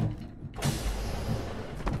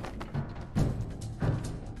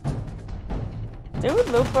 Did we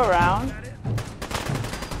loop around?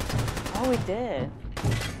 Oh, we did.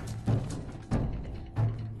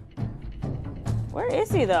 Where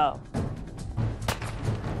is he though?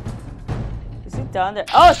 Is he down there?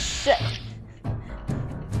 Oh shit!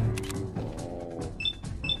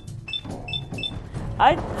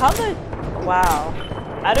 How did? Wow!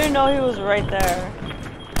 I didn't know he was right there.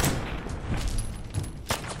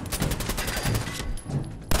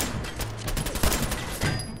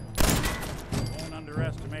 Won't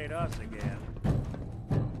underestimate us again.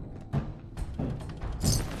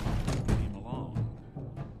 Leave him alone.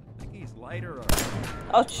 Think he's lighter or?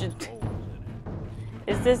 Oh shit!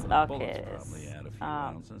 Is this okay? It is. Probably add a few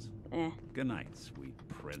ounces. Good night, sweet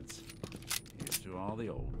prince. Here's to all the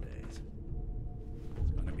old days.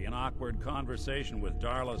 It's going to be an awkward conversation with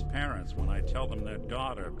Darla's parents when I tell them their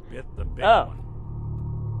daughter bit the big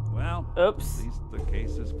one. Well, oops. At least the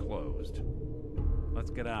case is closed. Let's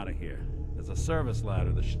get out of here. There's a service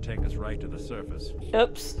ladder that should take us right to the surface.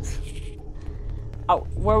 Oops. Oh,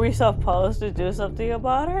 were we supposed to do something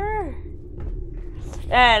about her?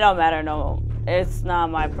 Eh, it don't matter, no. It's not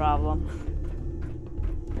my problem.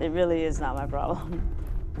 It really is not my problem.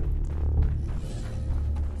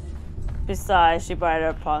 Besides, she brought it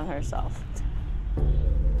upon herself.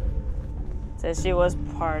 Says she was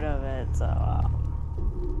part of it, so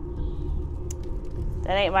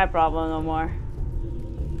that ain't my problem no more.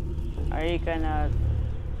 Are you gonna,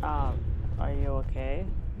 are you okay?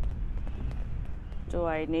 Do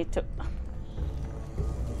I need to?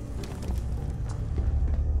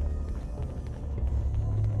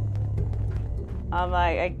 I'm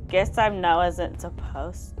like, I guess wasn't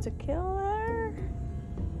supposed to kill her?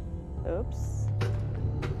 Oops.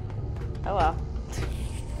 Oh well.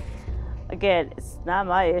 Again, it's not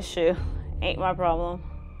my issue. Ain't my problem.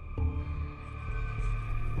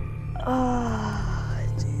 Oh,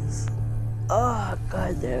 jeez. Oh,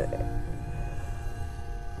 God damn it.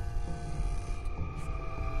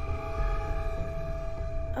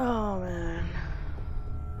 Oh, man.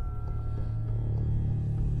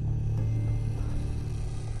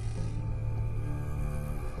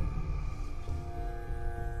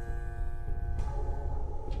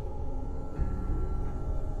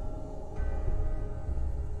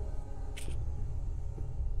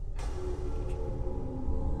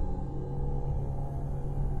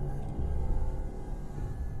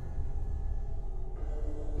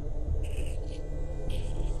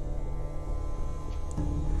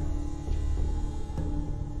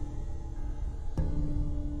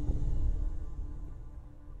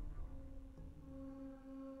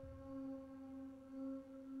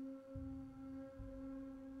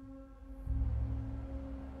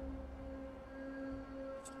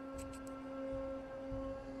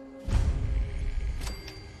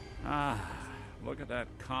 Look at that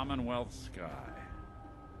Commonwealth sky.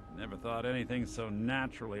 Never thought anything so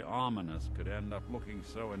naturally ominous could end up looking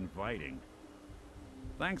so inviting.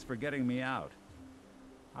 Thanks for getting me out.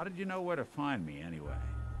 How did you know where to find me, anyway?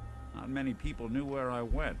 Not many people knew where I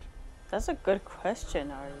went. That's a good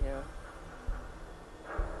question, are you?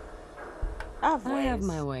 I have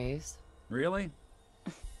my ways. Really?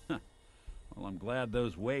 Well, I'm glad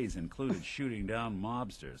those ways included shooting down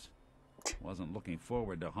mobsters. Wasn't looking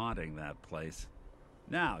forward to haunting that place.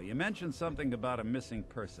 Now, you mentioned something about a missing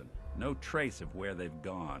person. No trace of where they've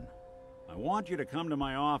gone. I want you to come to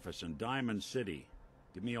my office in Diamond City.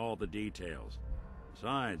 Give me all the details.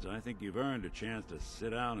 Besides, I think you've earned a chance to sit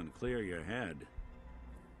down and clear your head.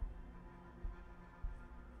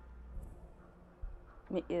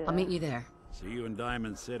 I'll meet you there. See you in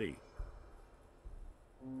Diamond City.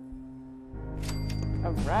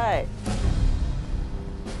 All right.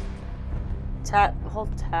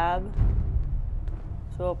 Hold tab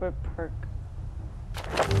to open perk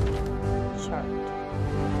chart.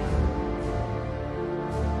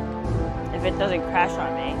 If it doesn't crash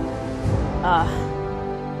on me.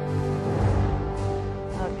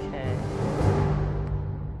 Okay.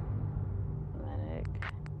 Medic.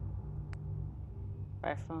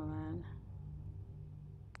 Rifleman.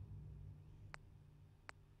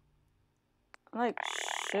 Like,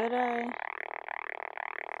 should I?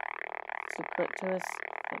 Secret twist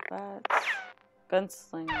the bats.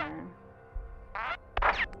 Gunslinger.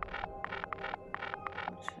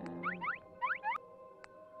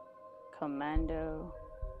 Commando.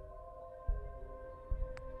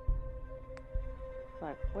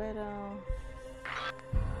 Black Widow.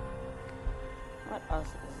 What else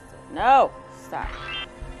is there? No! Stop.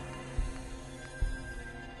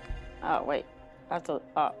 Oh, wait. I have to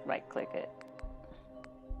right click it.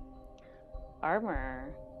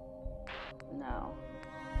 Armor. No.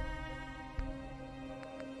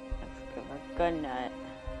 Let's give a gun nut.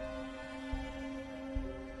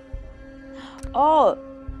 Oh!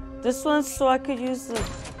 This one's so I could use the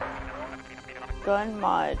gun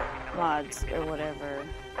mods or whatever.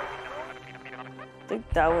 I think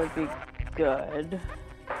that would be good.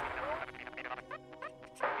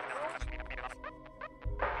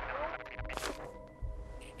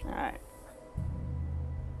 Alright.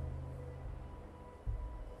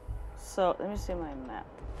 So, let me see my map.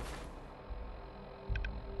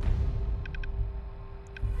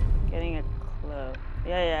 Getting a clue.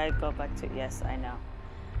 Yeah, I go back to, yes, I know.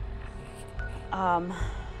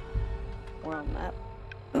 World map.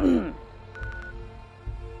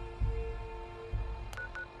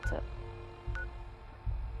 So.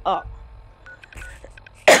 Oh.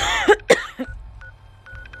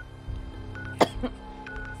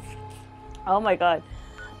 Oh my god.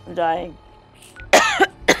 I'm dying.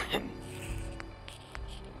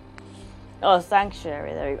 Oh,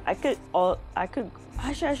 sanctuary. There we go.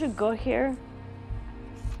 Actually, I should go here.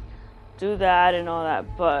 Do that and all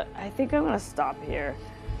that, but I think I'm gonna stop here.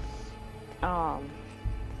 Oh,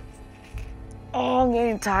 I'm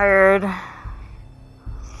getting tired.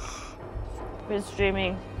 Been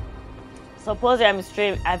streaming. Supposedly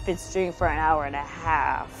I've been streaming for an hour and a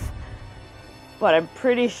half, but I'm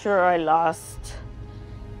pretty sure I lost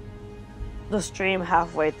the stream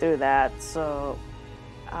halfway through that. So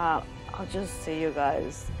I'll just see you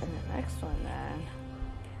guys in the next one then.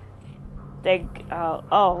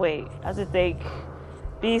 Oh wait, I have to thank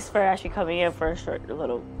Beast for actually coming in for a short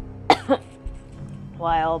little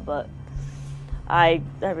while, but I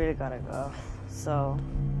really gotta go. So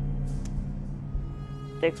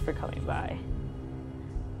thanks for coming by.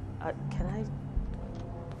 Can I?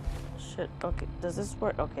 Okay, does this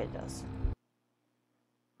work? Okay, it does.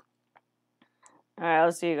 Alright,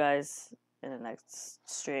 I'll see you guys in the next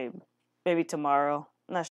stream. Maybe tomorrow.